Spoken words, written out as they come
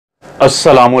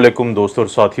अस्सलामुअलैकुम दोस्तों और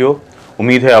साथियों,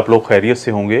 उम्मीद है आप लोग खैरियत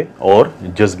से होंगे और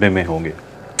जज्बे में होंगे।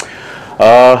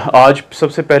 आज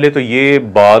सबसे पहले तो ये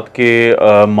बात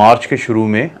कि मार्च के शुरू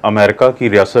में अमेरिका की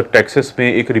रियासत टेक्सास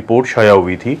में एक रिपोर्ट शाया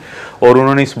हुई थी और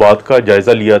उन्होंने इस बात का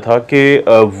जायज़ा लिया था कि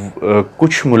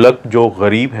कुछ मुल्क जो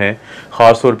गरीब हैं,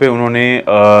 ख़ास तौर पे उन्होंने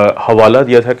हवाला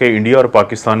दिया था कि इंडिया और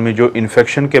पाकिस्तान में जो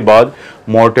इन्फेक्शन के बाद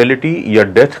मोर्टेलिटी या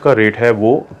डेथ का रेट है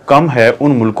वो कम है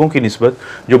उन मुल्कों की निस्बत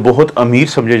जो बहुत अमीर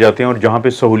समझे जाते हैं और जहाँ पे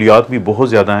सहूलियात भी बहुत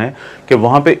ज़्यादा हैं, कि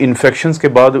वहाँ पे इन्फेक्शंस के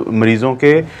बाद मरीज़ों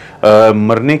के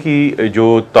मरने की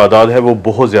जो तादाद है वो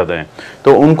बहुत ज़्यादा है।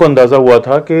 तो उनको अंदाज़ा हुआ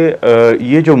था कि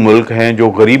ये जो मुल्क हैं जो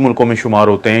गरीब मुल्कों में शुमार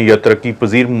होते हैं या तरक्की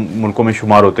पजीर मुल्कों में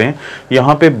शुमार होते हैं,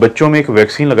 यहाँ पे बच्चों में एक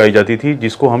वैक्सीन लगाई जाती थी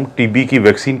जिसको हम टीबी की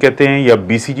वैक्सीन कहते हैं या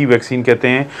बीसीजी वैक्सीन कहते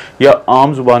हैं या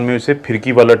आम जुबान में उसे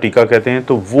फिरकी वाला टीका कहते हैं।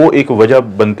 तो वो एक वजह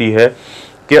बनती है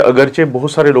कि अगरचे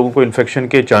बहुत सारे लोगों को इन्फेक्शन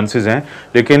के चांसेस हैं,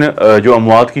 लेकिन जो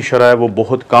अमवात की शरह है वो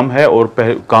बहुत कम है और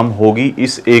कम होगी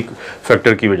इस एक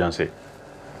फैक्टर की वजह से।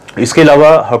 इसके अलावा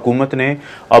हुकूमत ने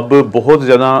अब बहुत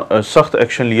ज़्यादा सख्त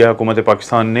एक्शन लिया है हुकूमत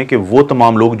पाकिस्तान ने कि वो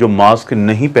तमाम लोग जो मास्क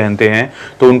नहीं पहनते हैं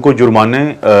तो उनको जुर्माने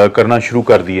करना शुरू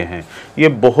कर दिए हैं। ये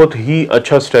बहुत ही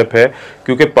अच्छा स्टेप है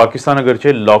क्योंकि पाकिस्तान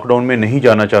अगरचे लॉकडाउन में नहीं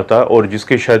जाना चाहता और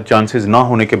जिसके शायद चांसेस ना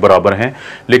होने के बराबर हैं,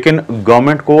 लेकिन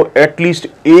गवर्नमेंट को एटलीस्ट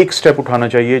एक स्टेप उठाना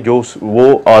चाहिए जो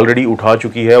वो ऑलरेडी उठा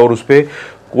चुकी है और उस पर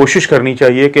कोशिश करनी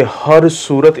चाहिए कि हर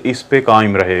सूरत इस पे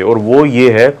कायम रहे, और वो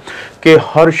ये है कि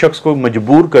हर शख्स को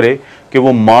मजबूर करे कि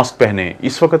वो मास्क पहने।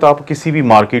 इस वक्त आप किसी भी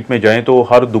मार्केट में जाएं तो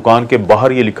हर दुकान के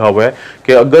बाहर ये लिखा हुआ है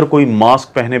कि अगर कोई मास्क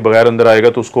पहने बगैर अंदर आएगा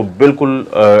तो उसको बिल्कुल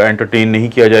एंटरटेन नहीं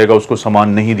किया जाएगा, उसको सामान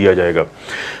नहीं दिया जाएगा।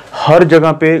 हर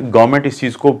जगह पे गवर्नमेंट इस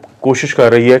चीज़ को कोशिश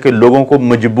कर रही है कि लोगों को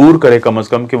मजबूर करे कम अज़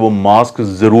कम कि वो मास्क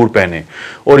ज़रूर पहने।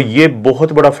 और ये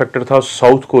बहुत बड़ा फैक्टर था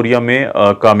साउथ कोरिया में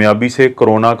कामयाबी से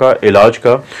कोरोना का इलाज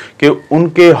का, कि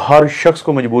उनके हर शख्स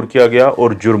को मजबूर किया गया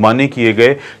और जुर्माने किए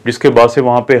गए, जिसके बाद से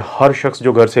वहाँ पे हर शख्स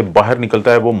जो घर से बाहर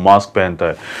निकलता है वो मास्क पहनता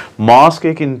है। मास्क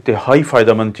एक इंतहाई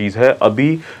फ़ायदेमंद चीज़ है।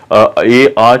 अभी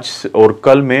ये आज और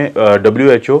कल में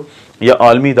WHO या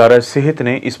आलमी इदारा सेहत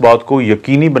ने इस बात को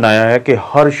यकीनी बनाया है कि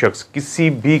हर शख्स किसी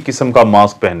भी किस्म का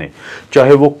मास्क पहने,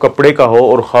 चाहे वो कपड़े का हो,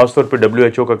 और ख़ास तौर पे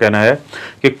WHO का कहना है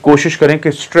कि कोशिश करें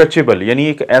कि स्ट्रेचेबल, यानी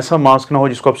एक ऐसा मास्क ना हो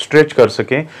जिसको आप स्ट्रेच कर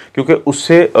सकें, क्योंकि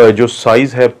उससे जो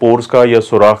साइज़ है पोर्स का या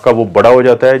सुराख का वो बड़ा हो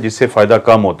जाता है, जिससे फ़ायदा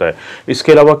कम होता है।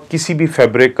 इसके अलावा किसी भी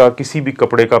फैब्रिक का, किसी भी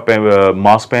कपड़े का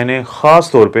मास्क पहने, ख़ास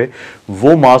तौर पर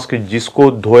वो मास्क जिसको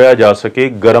धोया जा सके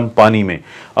गर्म पानी में।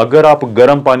 अगर आप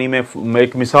गर्म पानी में,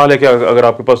 एक मिसाल है कि अगर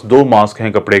आपके पास 2 मास्क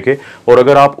हैं कपड़े के और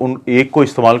अगर आप उन एक को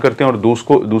इस्तेमाल करते हैं और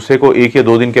दूसरे को 1 या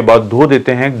 2 दिन के बाद धो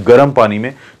देते हैं गर्म पानी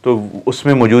में, तो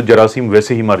उसमें मौजूद जरासीम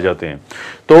वैसे ही मर जाते हैं।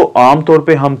 तो आमतौर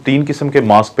पे हम 3 किस्म के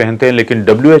मास्क पहनते हैं, लेकिन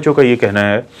WHO का ये कहना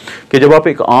है कि जब आप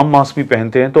एक आम मास्क भी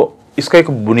पहनते हैं तो इसका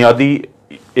एक बुनियादी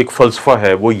एक फ़लसफ़ा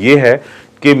है, वो ये है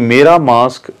कि मेरा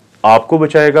मास्क आपको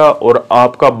बचाएगा और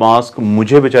आपका मास्क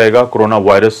मुझे बचाएगा कोरोना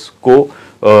वायरस को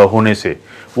होने से।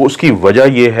 वो उसकी वजह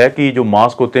यह है कि जो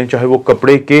मास्क होते हैं, चाहे वो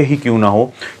कपड़े के ही क्यों ना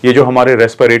हो, ये जो हमारे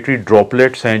रेस्पिरेटरी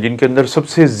ड्रॉपलेट्स हैं जिनके अंदर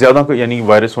सबसे ज़्यादा यानी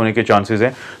वायरस होने के चांसेस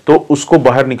हैं, तो उसको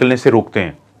बाहर निकलने से रोकते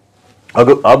हैं।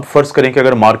 अगर अब फ़र्ज़ करें कि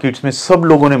अगर मार्केट्स में सब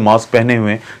लोगों ने मास्क पहने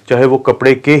हुए हैं, चाहे वो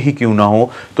कपड़े के ही क्यों ना हो,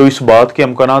 तो इस बात के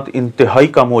अमकानात इंतहाई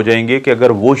कम हो जाएंगे कि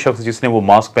अगर वो शख्स जिसने वो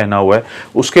मास्क पहना हुआ है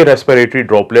उसके रेस्पिरेटरी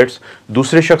ड्रॉपलेट्स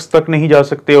दूसरे शख्स तक नहीं जा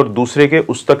सकते और दूसरे के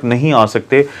उस तक नहीं आ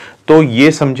सकते। तो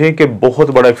ये समझें कि बहुत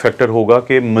बड़ा एक फैक्टर होगा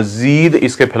कि मज़ीद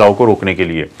इसके फैलाव को रोकने के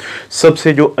लिए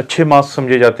सबसे जो अच्छे मास्क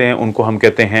समझे जाते हैं उनको हम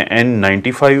कहते हैं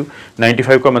N95।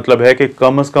 95 का मतलब है कि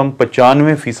कम से कम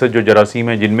 95% जो जरासीम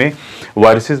है जिनमें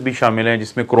वायरसेस भी शामिल हैं,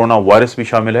 जिसमें कोरोना वायरस भी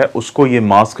शामिल है, उसको ये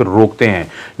मास्क रोकते हैं।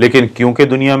 लेकिन क्योंकि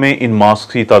दुनिया में इन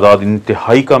मास्क की तादाद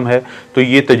इंतहाई कम है, तो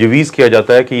ये तजवीज़ किया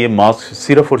जाता है कि ये मास्क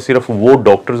सिर्फ़ और सिर्फ वो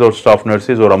डॉक्टर्स और स्टाफ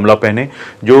नर्सेज और अमला पहने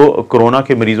जो कोरोना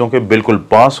के मरीज़ों के बिल्कुल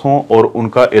पास हों और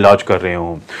उनका इलाज कर रहे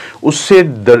हों। उससे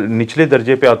निचले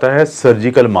दर्जे पे आता है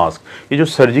सर्जिकल मास्क। ये जो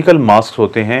सर्जिकल मास्क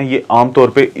होते हैं ये आमतौर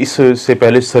पे इससे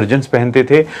पहले सर्जन्स पहनते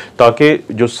थे, ताकि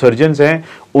जो सर्जन्स हैं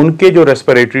उनके जो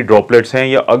रेस्पिरेटरी ड्रॉपलेट्स हैं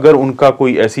या अगर उनका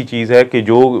कोई ऐसी चीज़ है कि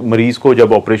जो मरीज़ को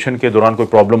जब ऑपरेशन के दौरान कोई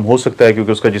प्रॉब्लम हो सकता है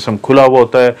क्योंकि उसका जिस्म खुला हुआ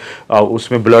होता है,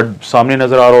 उसमें ब्लड सामने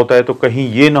नज़र आ रहा होता है, तो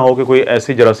कहीं ये ना हो कि कोई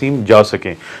ऐसे जरासीम जा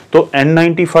सकें। तो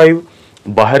N95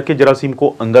 बाहर के जरासीम को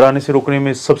अंदर आने से रोकने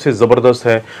में सबसे ज़बरदस्त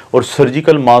है। और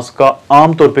सर्जिकल मास्क का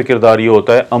आम तौर पे किरदार ये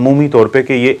होता है अमूमी तौर पे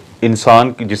कि ये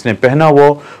इंसान जिसने पहना हुआ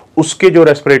उसके जो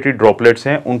रेस्पिरेटरी ड्रॉपलेट्स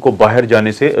हैं उनको बाहर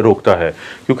जाने से रोकता है,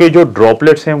 क्योंकि जो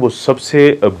ड्रॉपलेट्स हैं वो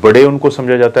सबसे बड़े उनको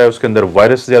समझा जाता है, उसके अंदर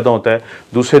वायरस ज़्यादा होता है।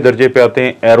 दूसरे दर्जे पे आते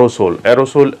हैं एरोसोल।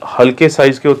 एरोसोल हल्के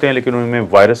साइज़ के होते हैं लेकिन उनमें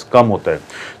वायरस कम होता है,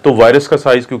 तो वायरस का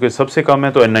साइज़ क्योंकि सबसे कम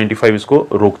है तो N95 इसको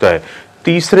रोकता है।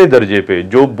 तीसरे दर्जे पे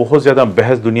जो बहुत ज़्यादा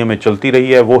बहस दुनिया में चलती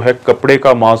रही है वो है कपड़े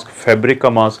का मास्क, फैब्रिक का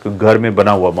मास्क, घर में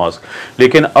बना हुआ मास्क।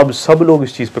 लेकिन अब सब लोग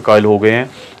इस चीज़ पे कायल हो गए हैं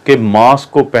कि मास्क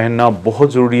को पहनना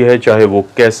बहुत ज़रूरी है, चाहे वो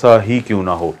कैसा ही क्यों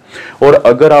ना हो। और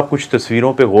अगर आप कुछ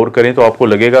तस्वीरों पे गौर करें तो आपको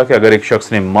लगेगा कि अगर एक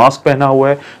शख्स ने मास्क पहना हुआ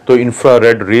है तो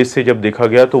इंफ्रारेड रेज से जब देखा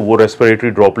गया तो वो रेस्पिरेटरी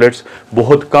ड्रॉपलेट्स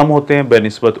बहुत कम होते हैं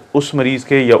बेनिस्बत उस मरीज़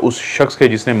के या उस शख्स के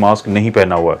जिसने मास्क नहीं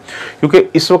पहना हुआ है। क्योंकि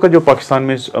इस वक्त जो पाकिस्तान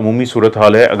में अमूमी सूरत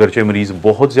हाल है, अगरचे मरीज़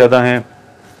बहुत ज़्यादा हैं,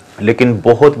 लेकिन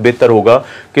बहुत बेहतर होगा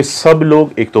कि सब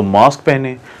लोग एक तो मास्क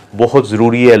पहने, बहुत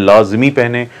ज़रूरी है, लाजमी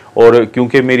पहने। और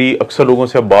क्योंकि मेरी अक्सर लोगों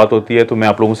से अब बात होती है तो मैं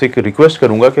आप लोगों से एक रिक्वेस्ट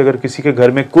करूंगा कि अगर किसी के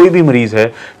घर में कोई भी मरीज़ है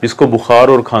जिसको बुखार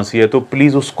और खांसी है तो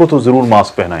प्लीज़ उसको तो ज़रूर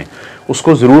मास्क पहनाएं,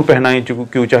 उसको ज़रूर पहनाएं,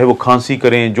 क्यों चाहे वो खांसी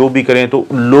करें जो भी करें, तो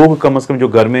लोग कम अज़ कम जो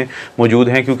घर में मौजूद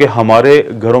हैं, क्योंकि हमारे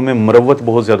घरों में मरवत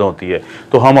बहुत ज़्यादा होती है,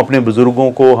 तो हम अपने बुज़ुर्गों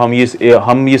को हम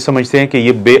ये समझते हैं कि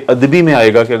ये बेअदबी में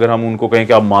आएगा कि अगर हम उनको कहें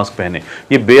कि आप मास्क पहने।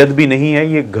 ये बेअदबी नहीं है,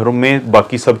 ये घरों में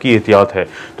बाकी सबकी एहतियात है।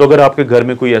 तो अगर आपके घर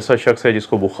में कोई ऐसा शख्स है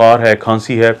जिसको बुखार है,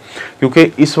 खांसी है, क्योंकि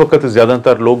इस वक्त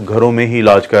ज़्यादातर लोग घरों में ही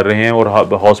इलाज कर रहे हैं और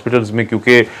हॉस्पिटल्स में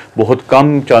क्योंकि बहुत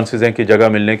कम चांसेस हैं कि जगह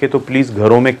मिलने के, तो प्लीज़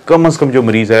घरों में कम अज़ कम जो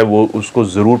मरीज़ है वो उसको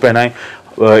ज़रूर पहनाएं।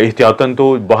 एहतियातन तो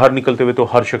बाहर निकलते हुए तो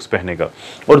हर शख्स पहनेगा।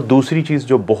 और दूसरी चीज़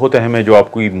जो बहुत अहम है, जो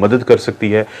आपकी मदद कर सकती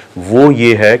है, वो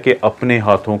ये है कि अपने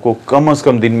हाथों को कम अज़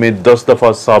कम दिन में 10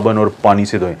 दफ़ा साबुन और पानी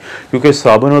से धोएं, क्योंकि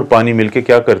साबुन और पानी मिलके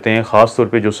क्या करते हैं, ख़ास तौर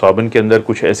पे जो साबुन के अंदर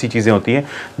कुछ ऐसी चीज़ें होती हैं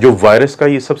जो वायरस का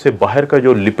ये सबसे बाहर का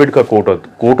जो लिपिड का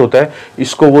कोट होता है,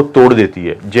 इसको वो तोड़ देती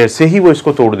है। जैसे ही वो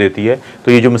इसको तोड़ देती है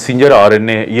तो ये जो मैसेंजर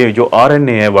RNA, ये जो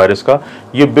RNA है वायरस का,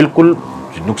 ये बिल्कुल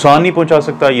नुकसान नहीं पहुंचा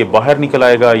सकता, ये बाहर निकल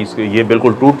आएगा, ये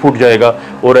बिल्कुल टूट फूट जाएगा।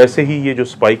 और ऐसे ही ये जो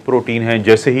स्पाइक प्रोटीन है,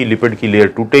 जैसे ही लिपिड की लेयर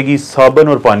टूटेगी साबुन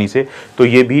और पानी से, तो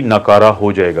ये भी नाकारा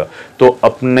हो जाएगा। तो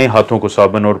अपने हाथों को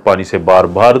साबुन और पानी से बार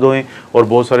बार धोएं। और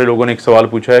बहुत सारे लोगों ने एक सवाल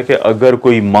पूछा है कि अगर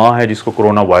कोई माँ है जिसको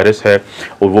कोरोना वायरस है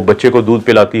और वो बच्चे को दूध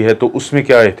पिलाती है तो उसमें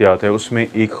क्या एहतियात है। उसमें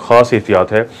एक ख़ास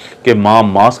एहतियात है कि माँ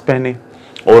मास्क पहने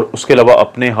और उसके अलावा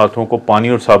अपने हाथों को पानी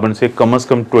और साबुन से कम से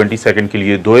कम 20 सेकंड के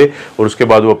लिए धोए और उसके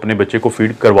बाद वो अपने बच्चे को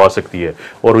फीड करवा सकती है।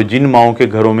 और जिन माओं के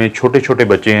घरों में छोटे छोटे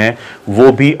बच्चे हैं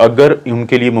वो भी, अगर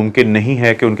उनके लिए मुमकिन नहीं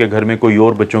है कि उनके घर में कोई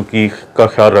और बच्चों का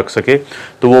ख्याल रख सके,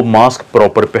 तो वो मास्क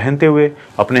प्रॉपर पहनते हुए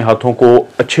अपने हाथों को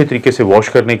अच्छे तरीके से वॉश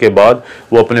करने के बाद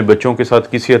वो अपने बच्चों के साथ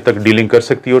किसी हद तक डीलिंग कर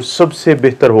सकती है। और सबसे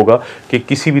बेहतर होगा कि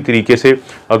किसी भी तरीके से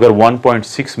अगर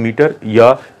 1.6 मीटर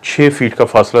या 6 फीट का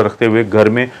फासला रखते हुए घर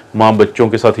में माँ बच्चों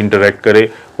के साथ इंटरेक्ट करे,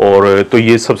 और तो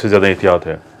ये सबसे ज़्यादा एहतियात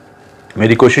है।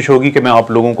 मेरी कोशिश होगी कि मैं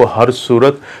आप लोगों को हर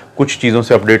सूरत कुछ चीज़ों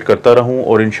से अपडेट करता रहूं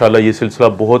और इंशाल्लाह ये सिलसिला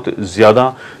बहुत ज़्यादा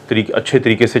अच्छे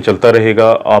तरीके से चलता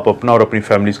रहेगा। आप अपना और अपनी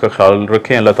फैमिलीज़ का ख्याल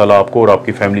रखें। अल्लाह ताला आपको और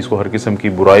आपकी फैमिलीज़ को हर किस्म की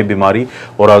बुराई, बीमारी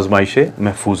और आजमाइश से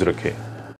महफूज रखे।